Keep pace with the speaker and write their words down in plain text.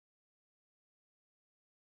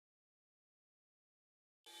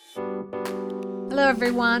Hello,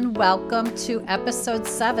 everyone. Welcome to episode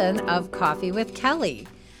 7 of Coffee with Kelly.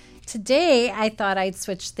 Today, I thought I'd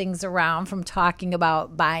switch things around from talking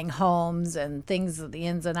about buying homes and things, the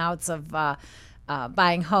ins and outs of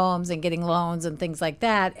buying homes and getting loans and things like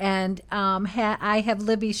that. And I have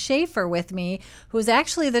Lippy Schaefer with me, who's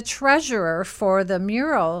actually the treasurer for the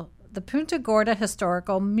Punta Gorda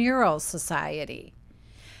Historical Mural Society.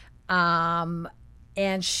 And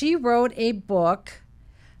she wrote a book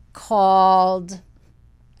called,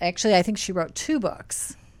 actually, I think she wrote 2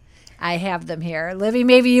 books. I have them here. Livy,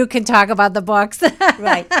 maybe you can talk about the books.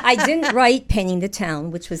 Right. I didn't write Painting the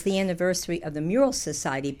Town, which was the anniversary of the Mural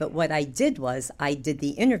Society, but what I did was I did the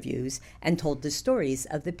interviews and told the stories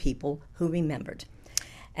of the people who remembered.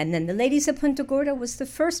 And then The Ladies of Punta Gorda was the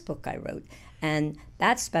first book I wrote, and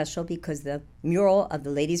that's special because the mural of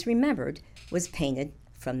the Ladies Remembered was painted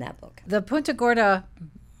from that book. The Punta Gorda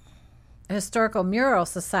Historical Mural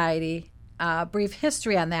Society, brief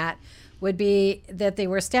history on that, would be that they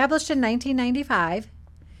were established in 1995.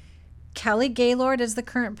 Kelly Gaylord is the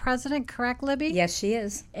current president, correct, Libby? Yes, she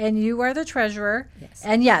is. And you are the treasurer. Yes.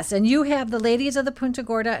 And you have The Ladies of the Punta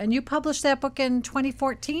Gorda, and you published that book in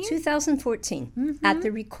 2014? 2014, at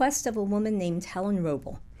the request of a woman named Helen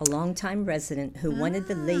Roble, a longtime resident who wanted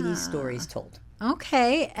the ladies' stories told.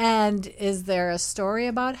 Okay, and is there a story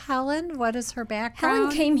about Helen? What is her background?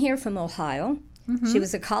 Helen came here from Ohio. She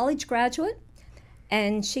was a college graduate.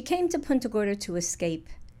 And she came to Punta Gorda to escape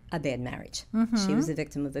a bad marriage. She was a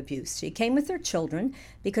victim of abuse. She came with her children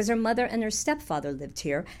because her mother and her stepfather lived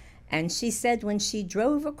here. And she said when she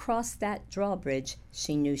drove across that drawbridge,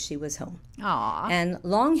 she knew she was home. Aww. And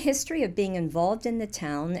long history of being involved in the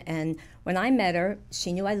town. And when I met her,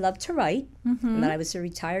 she knew I loved to write and that I was a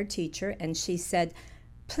retired teacher. And she said,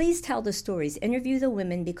 please tell the stories, interview the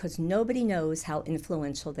women because nobody knows how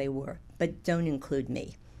influential they were, but don't include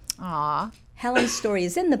me. Aww. Helen's story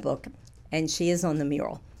is in the book, and she is on the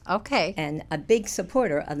mural. Okay. And a big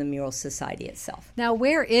supporter of the Mural Society itself. Now,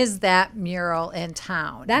 where is that mural in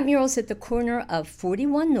town? That mural's at the corner of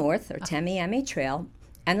 41 North, or Tamiami Trail,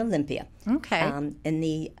 and Olympia. Okay.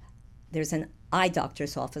 There's an eye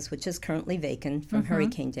doctor's office, which is currently vacant from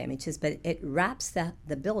hurricane damages, but it wraps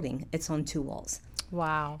the building. It's on 2 walls.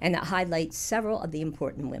 Wow. And it highlights several of the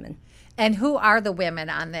important women. And who are the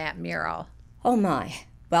women on that mural? Oh, my.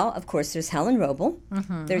 Well, of course, there's Helen Roble.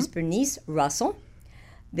 There's Bernice Russell.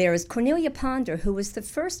 There's Cornelia Ponder, who was the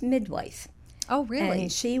first midwife. Oh, really? And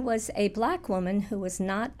she was a black woman who was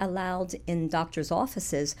not allowed in doctors'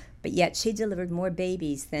 offices, but yet she delivered more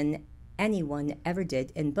babies than anyone ever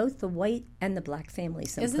did in both the white and the black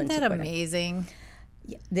families in Isn't Punta that Gorda. amazing?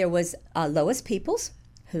 There was Lois Peoples,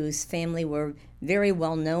 whose family were very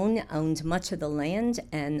well known, owned much of the land,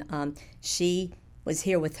 and she was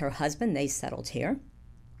here with her husband. They settled here.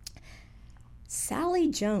 Sally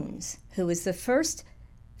Jones, who was the first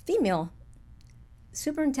female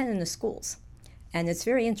superintendent of schools. And it's a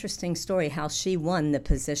very interesting story how she won the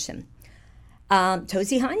position.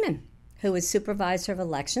 Tosie Hyman, who was supervisor of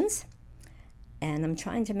elections. And I'm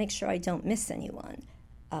trying to make sure I don't miss anyone.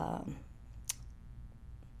 I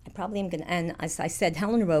probably am going to, and as I said,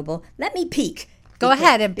 Helen Roble. Let me peek. Go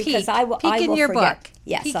ahead and peek. Because I will in your forget. book.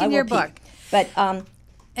 Yes, peek I in will your peek. book. But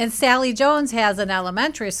and Sally Jones has an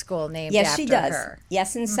elementary school named yes, after she does. her.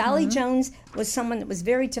 Yes, and Sally Jones was someone that was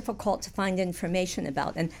very difficult to find information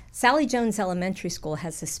about. And Sally Jones Elementary School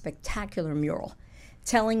has a spectacular mural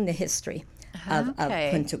telling the history of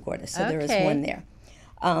Punta Gorda. So there is one there.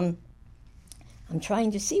 I'm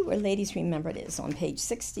trying to see where Ladies Remembered is on page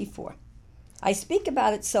 64. I speak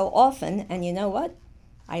about it so often, and you know what?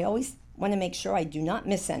 I always want to make sure I do not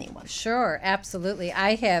miss anyone. Sure, absolutely.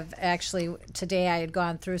 I have actually, today I had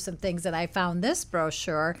gone through some things and I found this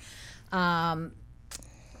brochure. I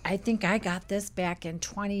think I got this back in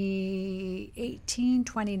 2018,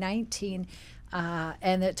 2019.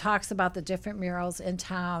 And it talks about the different murals in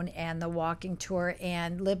town and the walking tour.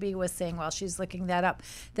 And Libby was saying while she's looking that up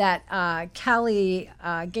that Kelly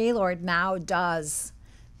Gaylord now does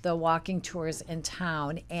the walking tours in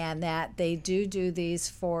town, and that they do these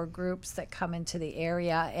for groups that come into the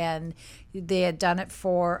area. And they had done it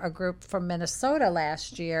for a group from Minnesota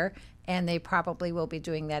last year, and they probably will be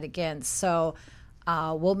doing that again. So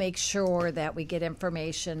we'll make sure that we get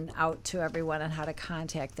information out to everyone on how to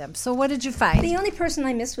contact them. So what did you find? The only person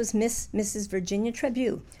I missed was Mrs. Virginia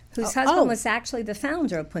Trabue, whose husband was actually the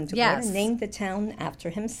founder of Punta Gorda, named the town after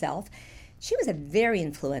himself. She was a very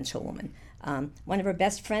influential woman. One of her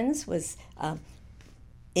best friends was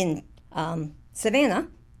in Savannah,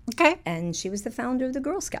 and she was the founder of the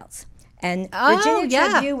Girl Scouts. And Virginia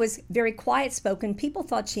Trabue was very quiet-spoken. People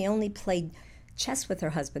thought she only played chest with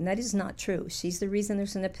her husband. That is not true. She's the reason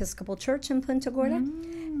there's an Episcopal church in Punta Gorda,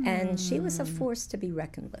 and she was a force to be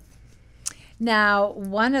reckoned with. Now,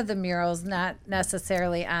 one of the murals, not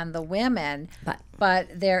necessarily on the women, but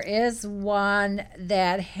there is one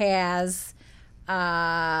that has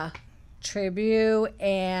Tribute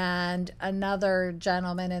and another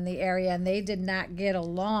gentleman in the area, and they did not get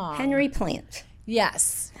along. Henry Plant.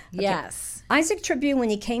 Yes, okay. Yes. Isaac Tribute,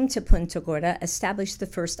 when he came to Punta Gorda, established the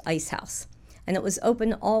first ice house, and it was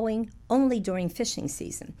open only during fishing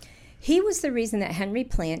season. He was the reason that Henry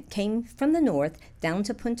Plant came from the north down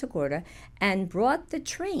to Punta Gorda and brought the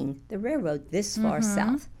train, the railroad, this far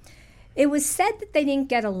south. It was said that they didn't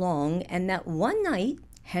get along, and that one night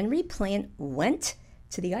Henry Plant went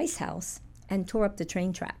to the ice house and tore up the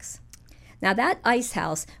train tracks. Now, that ice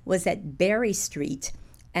house was at Berry Street,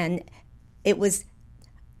 and it was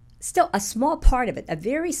still a small part of it, a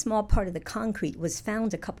very small part of the concrete was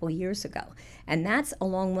found a couple years ago. And that's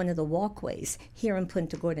along one of the walkways here in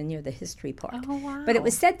Punta Gorda near the History Park. Oh, wow. But it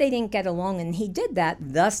was said they didn't get along, and he did that,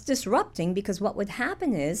 thus disrupting, because what would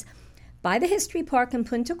happen is, by the History Park in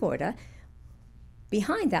Punta Gorda,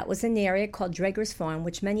 behind that was an area called Drager's Farm,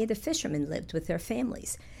 which many of the fishermen lived with their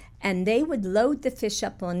families. And they would load the fish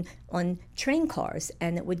up on train cars,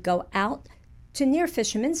 and it would go out to near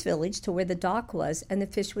Fisherman's Village, to where the dock was, and the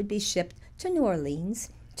fish would be shipped to New Orleans,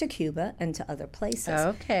 to Cuba, and to other places.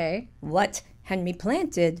 Okay. What Henry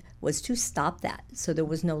Plant did was to stop that, so there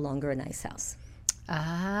was no longer an ice house.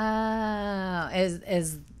 Ah,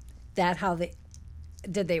 is that how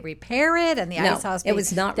did they repair it? And the ice house? It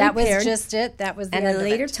was not repaired. That was just it. That was the end end of it. And at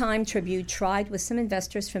a later time, Tribute tried with some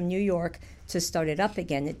investors from New York to start it up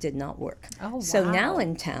again. It did not work. Oh, wow. So now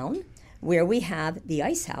in town, where we have the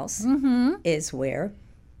ice house, is where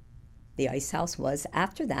the ice house was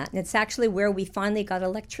after that. And it's actually where we finally got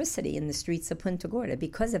electricity in the streets of Punta Gorda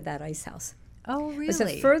because of that ice house. Oh, really? It was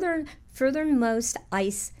the furthermost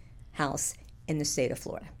ice house in the state of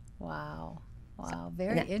Florida. Wow.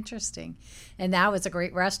 Very interesting. And now it's a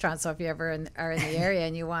great restaurant, so if you ever are in the area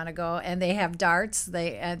and you want to go, and they have darts,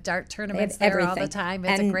 dart tournaments there all the time.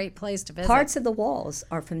 It's a great place to visit. Parts of the walls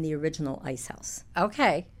are from the original ice house.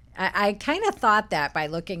 Okay. I kind of thought that by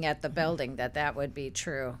looking at the building that would be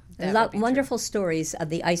true. Wonderful stories of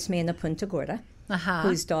the Iceman of Punta Gorda,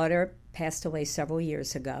 whose daughter passed away several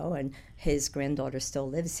years ago, and his granddaughter still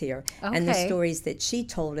lives here. Okay. And the stories that she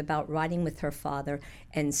told about riding with her father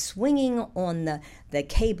and swinging on the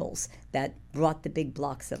cables that brought the big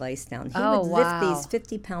blocks of ice down. He would lift these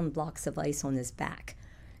 50-pound blocks of ice on his back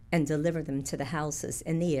and deliver them to the houses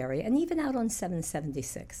in the area, and even out on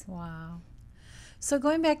 776. Wow. So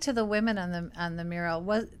going back to the women on the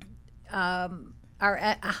mural,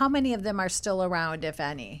 how many of them are still around, if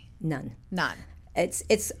any? None.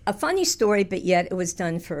 It's a funny story, but yet it was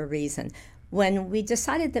done for a reason. When we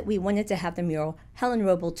decided that we wanted to have the mural, Helen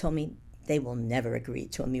Roble told me they will never agree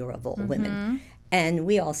to a mural of all women. And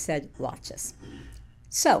we all said, watch us.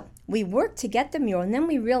 So we worked to get the mural, and then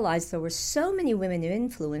we realized there were so many women of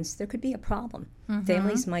influence, there could be a problem.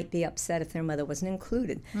 Families might be upset if their mother wasn't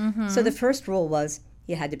included. So the first rule was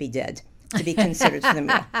you had to be dead to be considered for the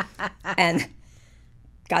mural. And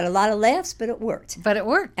got a lot of laughs, but it worked.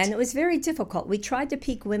 And it was very difficult. We tried to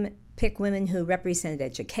pick women who represented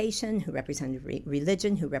education, who represented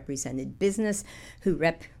religion, who represented business, who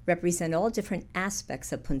represent all different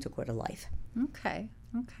aspects of Punta Gorda life. Okay.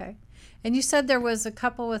 And you said there was a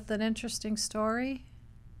couple with an interesting story?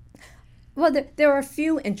 Well, there are a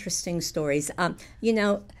few interesting stories.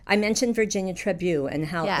 I mentioned Virginia Tribute and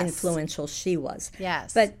how influential she was.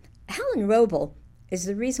 Yes. But Helen Roble is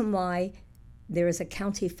the reason why there is a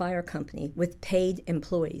county fire company with paid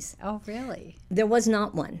employees. Oh, really? There was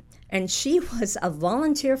not one. And she was a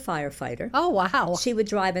volunteer firefighter. Oh, wow. She would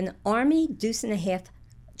drive an Army deuce-and-a-half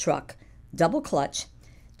truck, double clutch,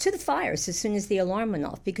 to the fires as soon as the alarm went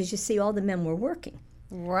off, because you see all the men were working.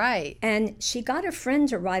 Right. And she got her friend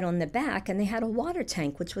to ride on the back, and they had a water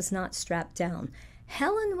tank which was not strapped down.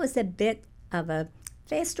 Helen was a bit of a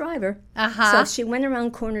fast driver. So if she went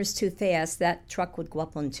around corners too fast, that truck would go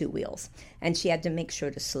up on two wheels, and she had to make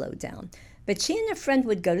sure to slow down. But she and her friend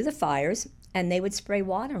would go to the fires, and they would spray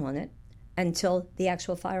water on it until the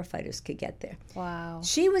actual firefighters could get there. Wow.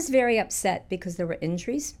 She was very upset because there were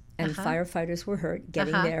injuries, and firefighters were hurt,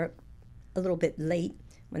 getting there a little bit late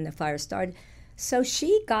when the fire started. So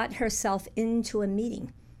she got herself into a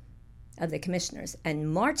meeting of the commissioners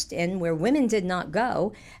and marched in where women did not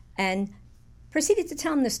go, and proceeded to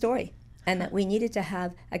tell them the story, and that we needed to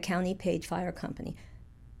have a county-paid fire company.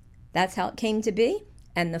 That's how it came to be,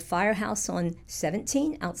 And the firehouse on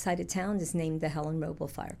 17 outside of town is named the Helen Roble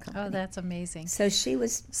Fire Company. Oh, that's amazing. So she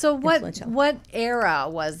was what era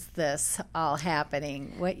was this all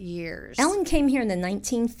happening? What years? Ellen came here in the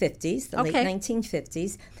 1950s, the late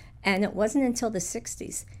 1950s, and it wasn't until the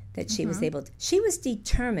 60s that she was able to. She was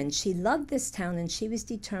determined. She loved this town, and she was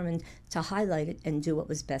determined to highlight it and do what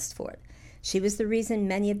was best for it. She was the reason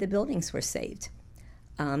many of the buildings were saved.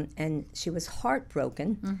 And she was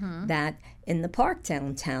heartbroken that in the park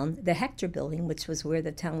downtown, the Hector building, which was where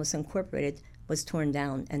the town was incorporated, was torn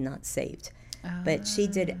down and not saved. But she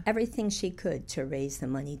did everything she could to raise the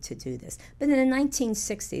money to do this. But in the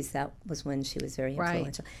 1960s, that was when she was very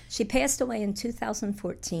influential. She passed away in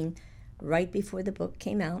 2014, right before the book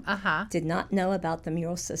came out. Did not know about the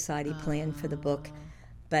Mural Society plan for the book,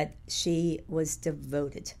 but she was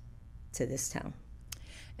devoted to this town.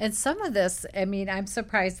 And some of this, I mean, I'm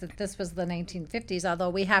surprised that this was the 1950s, although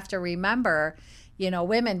we have to remember,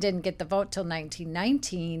 women didn't get the vote till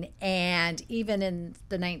 1919. And even in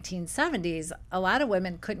the 1970s, a lot of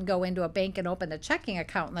women couldn't go into a bank and open a checking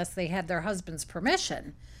account unless they had their husband's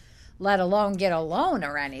permission, let alone get a loan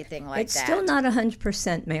or anything like that. It's still not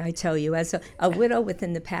 100%, may I tell you. As a widow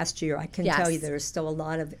within the past year, I can tell you there are still a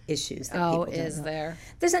lot of issues that people don't know. There?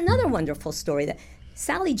 There's another wonderful story that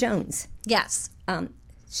Sally Jones. Yes.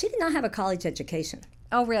 She did not have a college education.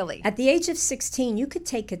 Oh, really? At the age of 16, you could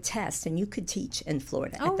take a test and you could teach in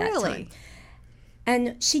Florida at that time.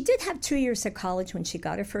 And she did have 2 years at college when she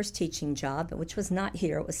got her first teaching job, which was not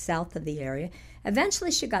here. It was south of the area. Eventually,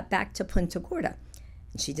 she got back to Punta Gorda.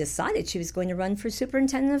 And she decided she was going to run for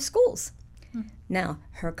superintendent of schools. Now,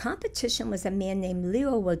 her competition was a man named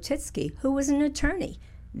Leo Wojcicki, who was an attorney.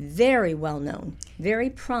 Very well known, very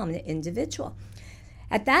prominent individual.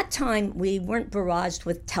 At that time, we weren't barraged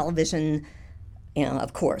with television,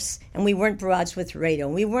 of course, and we weren't barraged with radio,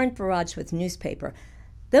 and we weren't barraged with newspaper.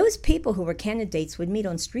 Those people who were candidates would meet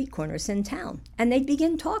on street corners in town, and they'd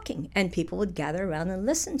begin talking, and people would gather around and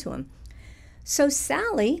listen to them. So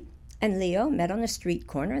Sally and Leo met on a street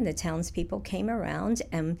corner, and the townspeople came around,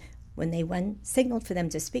 and when they signaled for them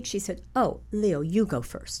to speak, she said, "Oh, Leo, you go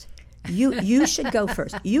first. You should go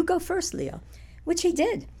first. You go first, Leo," which he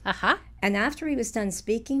did. And after he was done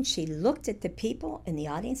speaking, she looked at the people in the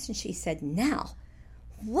audience and she said, "Now,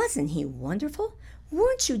 wasn't he wonderful?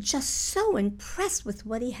 Weren't you just so impressed with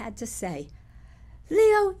what he had to say?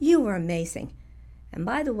 Leo, you were amazing. And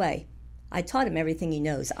by the way, I taught him everything he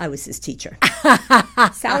knows. I was his teacher."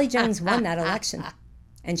 Sally Jones won that election,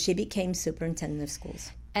 and she became superintendent of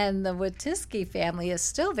schools. And the Wojcicki family is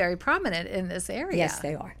still very prominent in this area. Yes,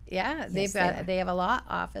 they are. Yeah, they have a law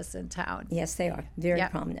office in town. Yes, they are. Very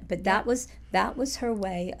prominent. But that was her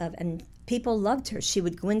way of, and people loved her. She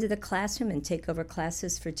would go into the classroom and take over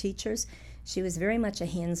classes for teachers. She was very much a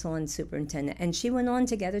hands-on superintendent. And she went on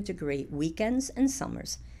to get a degree weekends and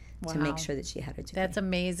summers to make sure that she had her degree. That's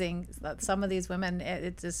amazing. Some of these women,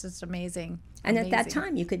 it's just amazing. And at that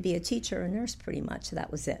time, you could be a teacher or a nurse pretty much.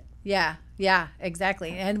 That was it. Yeah,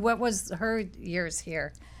 exactly. And what was her years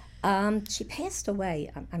here? She passed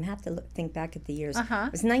away. I have to think back at the years.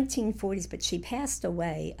 It was 1940s, but she passed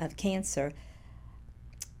away of cancer.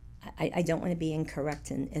 I don't want to be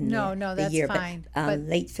incorrect in the year, fine. But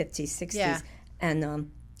late 50s, 60s. Yeah.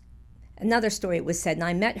 And another story, it was said, and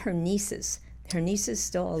I met her nieces. Her niece is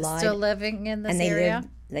still alive. Still living in this area?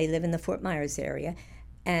 They live in the Fort Myers area.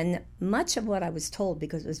 And much of what I was told,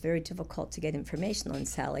 because it was very difficult to get information on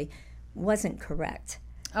Sally, wasn't correct.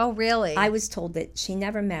 Oh, really? I was told that she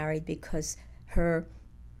never married because the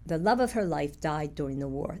love of her life died during the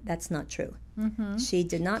war. That's not true. She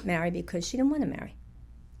did not marry because she didn't want to marry.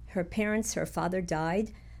 Her father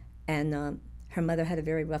died, and her mother had a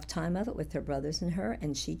very rough time of it with her brothers and her,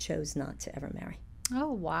 and she chose not to ever marry.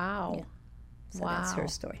 Oh, wow. Yeah. So that's her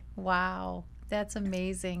story. Wow. That's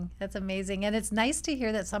amazing. That's amazing. And it's nice to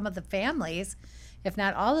hear that some of the families, if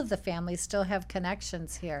not all of the families, still have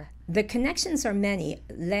connections here. The connections are many.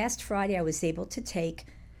 Last Friday, I was able to take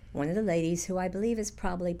one of the ladies, who I believe is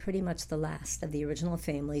probably pretty much the last of the original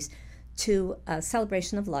families, to a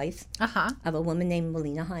celebration of life of a woman named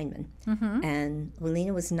Melina Heineman. And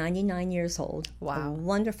Melina was 99 years old. Wow. A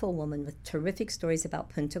wonderful woman with terrific stories about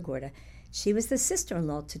Punta Gorda. She was the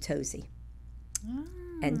sister-in-law to Tozy.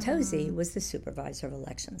 And Tozy was the supervisor of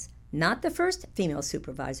elections. Not the first female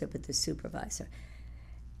supervisor, but the supervisor.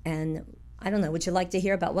 And I don't know, would you like to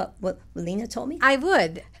hear about what Melina told me? I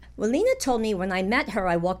would. Melina told me when I met her,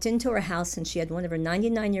 I walked into her house and she had one of her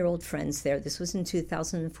 99-year-old friends there. This was in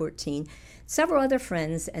 2014. Several other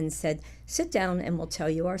friends, and said, "Sit down and we'll tell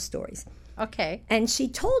you our stories." Okay. And she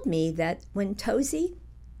told me that when Tozy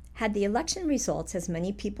had the election results, as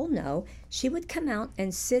many people know, she would come out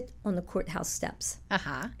and sit on the courthouse steps.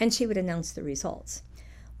 And she would announce the results.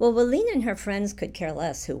 Well, Willina and her friends could care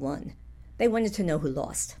less who won. They wanted to know who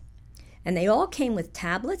lost. And they all came with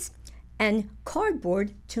tablets and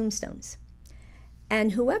cardboard tombstones.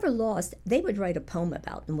 And whoever lost, they would write a poem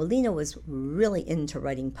about. And Willina was really into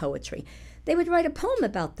writing poetry. They would write a poem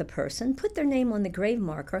about the person, put their name on the grave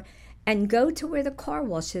marker, and go to where the car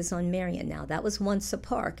wash is on Marion now. That was once a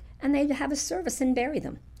park. And they'd have a service and bury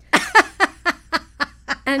them.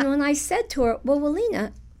 And when I said to her, well,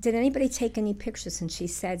 Willina, did anybody take any pictures? And she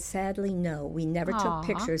said, sadly, no, we never took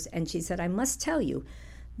pictures. And she said, I must tell you,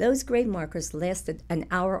 those grave markers lasted an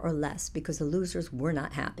hour or less because the losers were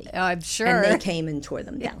not happy. Oh, I'm sure. And they came and tore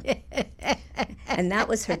them down. And that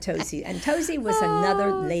was her Tosie. And Tosie was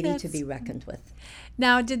another lady to be reckoned with.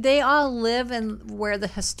 Now, did they all live in where the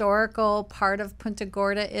historical part of Punta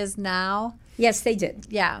Gorda is now? Yes, they did.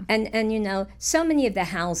 Yeah. And you know, so many of the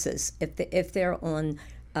houses, if they're on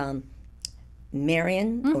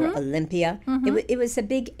Marion or Olympia, it was a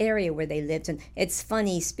big area where they lived. And it's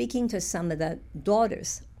funny, speaking to some of the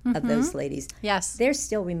daughters of those ladies, yes, they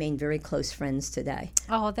still remain very close friends today.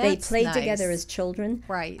 Oh, that's They played nice. together as children.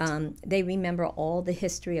 Right. They remember all the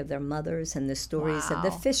history of their mothers and the stories of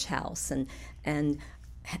the fish house and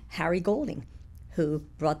Harry Golding, who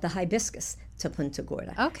brought the hibiscus to Punta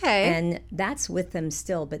Gorda. Okay. And that's with them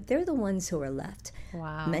still, but they're the ones who are left.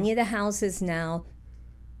 Wow. Many of the houses now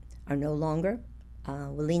are no longer.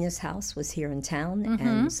 Willina's house was here in town,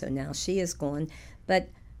 and so now she is gone. But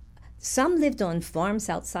some lived on farms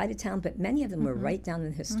outside of town, but many of them were right down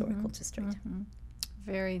in the historical district.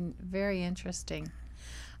 Very, very interesting.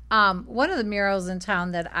 One of the murals in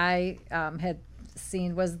town that I had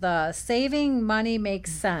seen was the Saving Money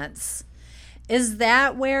Makes Sense. Is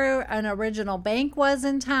that where an original bank was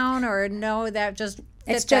in town, or no, that just fit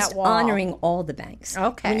It's just that wall? honoring all the banks.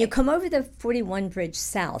 Okay. When you come over the 41 Bridge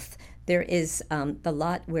South, there is the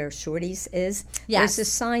lot where Shorty's is. Yes. There's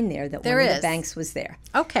a sign there that There one of is. the banks was there.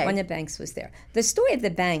 Okay. One of the banks was there. The story of the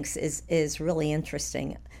banks is really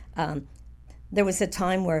interesting. There was a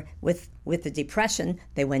time where with the Depression,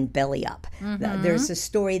 they went belly up. There's a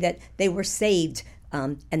story that they were saved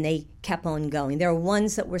and they kept on going. There were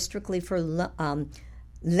ones that were strictly for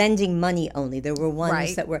lending money only. There were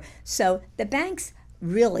ones that were... So the banks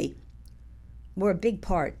really were a big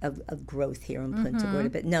part of growth here in Punta Gorda.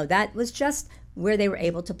 But no, that was just where they were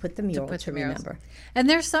able to put the mural to remember. And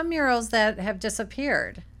there's some murals that have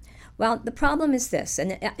disappeared. Well, the problem is this,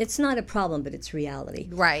 and it's not a problem, but it's reality.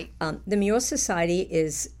 Right. The Mural Society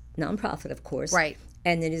is nonprofit, of course. Right.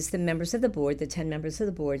 And it is the members of the board, the 10 members of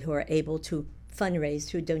the board, who are able to fundraise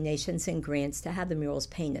through donations and grants to have the murals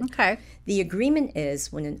painted. Okay. The agreement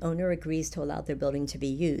is when an owner agrees to allow their building to be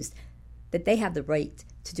used, that they have the right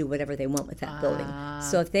to do whatever they want with that building.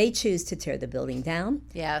 So if they choose to tear the building down,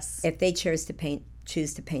 Yes. if they choose to paint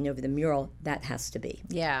over the mural, that has to be.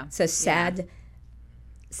 Yeah. So sad,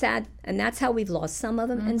 and that's how we've lost some of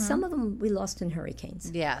them, and some of them we lost in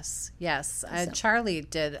hurricanes. Yes, yes. Charlie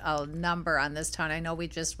did a number on this town. I know we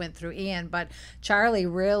just went through Ian, but Charlie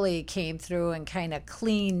really came through and kind of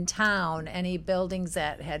cleaned town. Any buildings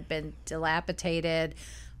that had been dilapidated,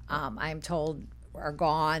 I'm told, are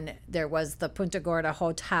gone. There was the Punta Gorda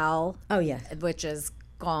Hotel. Oh, yeah. Which is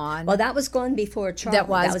gone. Well, that was gone before Charlie. That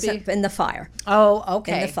was in the fire. Oh,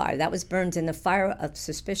 okay. In the fire. That was burned in the fire of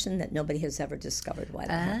suspicion that nobody has ever discovered why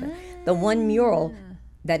that happened. The one mural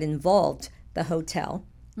that involved the hotel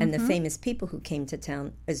and the famous people who came to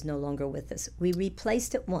town is no longer with us. We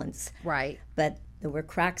replaced it once. Right. But there were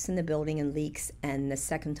cracks in the building and leaks, and the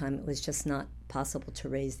second time it was just not possible to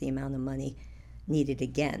raise the amount of money needed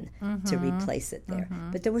again to replace it there.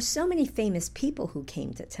 But there were so many famous people who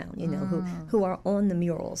came to town, you know, who are on the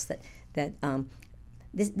murals that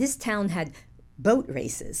this town had boat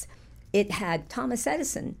races. It had Thomas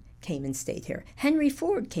Edison came and stayed here. Henry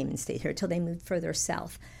Ford came and stayed here till they moved further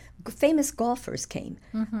south. Famous golfers came.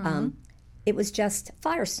 It was just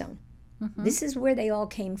Firestone. This is where they all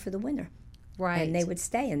came for the winter. Right. And they would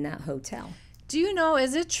stay in that hotel. Do you know,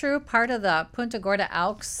 is it true part of the Punta Gorda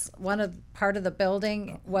Elks, part of the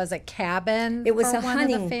building was a cabin it was for a one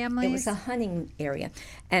hunting, of the families? It was a hunting area.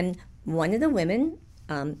 And one of the women,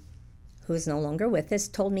 who is no longer with us,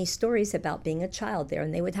 told me stories about being a child there,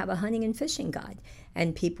 and they would have a hunting and fishing guide,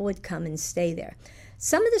 and people would come and stay there.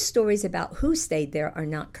 Some of the stories about who stayed there are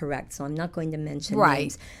not correct, so I'm not going to mention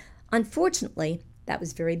names. Unfortunately, that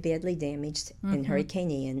was very badly damaged in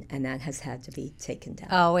Hurricane Ian, and that has had to be taken down.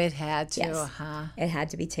 Oh, it had to, yes. huh? It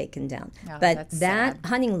had to be taken down. Oh, but that's that sad.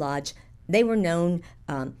 hunting lodge, they were known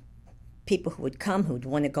people who would come who would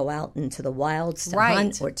want to go out into the wilds to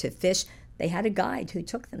hunt or to fish, they had a guide who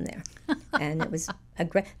took them there. And it was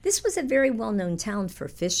this was a very well-known town for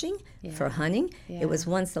fishing, for hunting. It was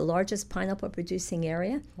once the largest pineapple producing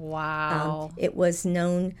area. Wow. It was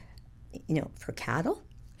known, for cattle.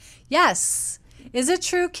 Yes. Is it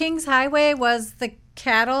true Kings Highway was the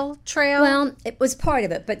cattle trail? Well, it was part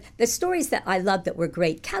of it, but the stories that I loved that were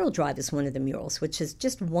great, Cattle Drive is one of the murals, which is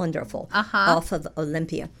just wonderful, off of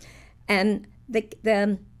Olympia. And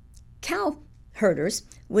the cow herders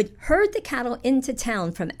would herd the cattle into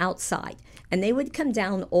town from outside, and they would come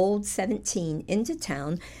down Old 17 into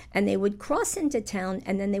town, and they would cross into town,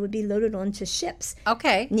 and then they would be loaded onto ships.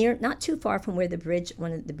 Okay. Not too far from where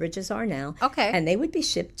one of the bridges are now. Okay. And they would be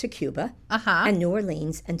shipped to Cuba and New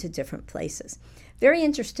Orleans and to different places. Very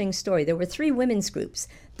interesting story. There were 3 women's groups.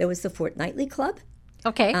 There was the Fortnightly Club.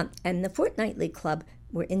 Okay. And the Fortnightly Club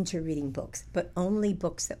were into reading books, but only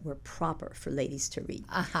books that were proper for ladies to read.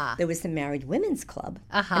 There was the Married Women's Club,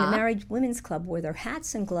 and the Married Women's Club wore their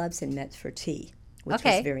hats and gloves and met for tea, which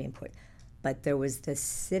was very important. But there was the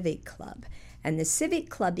Civic Club, and the Civic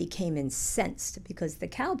Club became incensed because the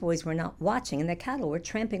cowboys were not watching, and the cattle were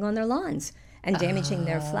tramping on their lawns and damaging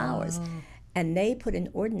their flowers. And they put an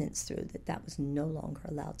ordinance through that was no longer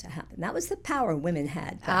allowed to happen. That was the power women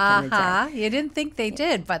had back in the day. You didn't think they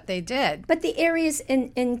did, but they did. But the areas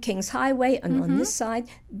in Kings Highway and on this side,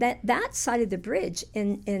 that side of the bridge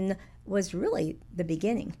was really the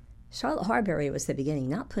beginning. Charlotte Harbor area was the beginning,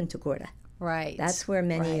 not Punta Gorda. Right. That's where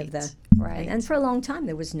many of the... Right. And for a long time,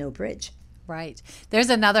 there was no bridge. Right. There's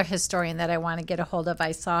another historian that I want to get a hold of.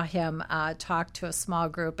 I saw him talk to a small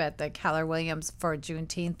group at the Keller Williams for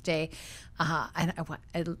Juneteenth Day.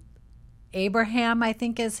 Abraham, I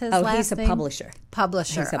think is his last name. Oh, he's a publisher.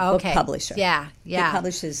 He's a book publisher. Yeah. He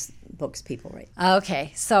publishes books people write.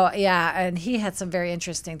 Okay. So, and he had some very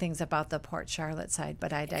interesting things about the Port Charlotte side,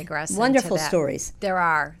 but I digress. Wonderful stories.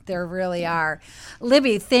 There really are.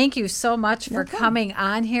 Libby, thank you so much for coming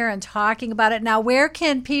on here and talking about it. Now, where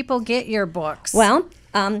can people get your books? Well,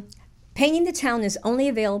 Painting the Town is only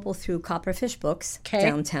available through Copperfish Books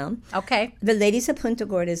downtown. Okay. The Ladies of Punta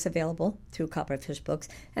Gorda is available through Copperfish Books.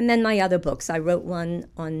 And then my other books. I wrote one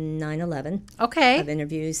on 9/11 of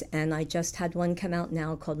interviews, and I just had one come out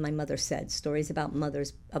now called My Mother Said, stories about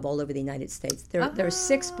mothers of all over the United States. There are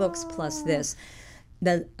 6 books plus this.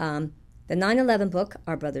 The 9/11 book,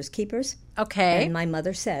 Our Brother's Keepers, and My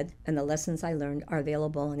Mother Said, and the lessons I learned are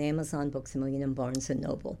available on Amazon, Books a Million, and Barnes &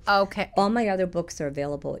 Noble. Okay. All my other books are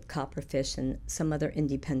available at Copperfish and some other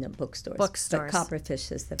independent bookstores. But Copperfish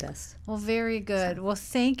is the best. Well, very good. Well,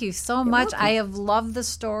 thank you so much. Welcome. I have loved the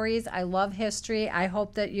stories. I love history. I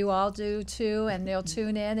hope that you all do too, and you'll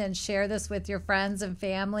tune in and share this with your friends and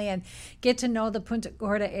family and get to know the Punta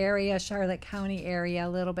Gorda area, Charlotte County area a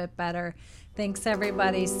little bit better. Thanks,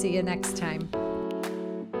 everybody. See you next time.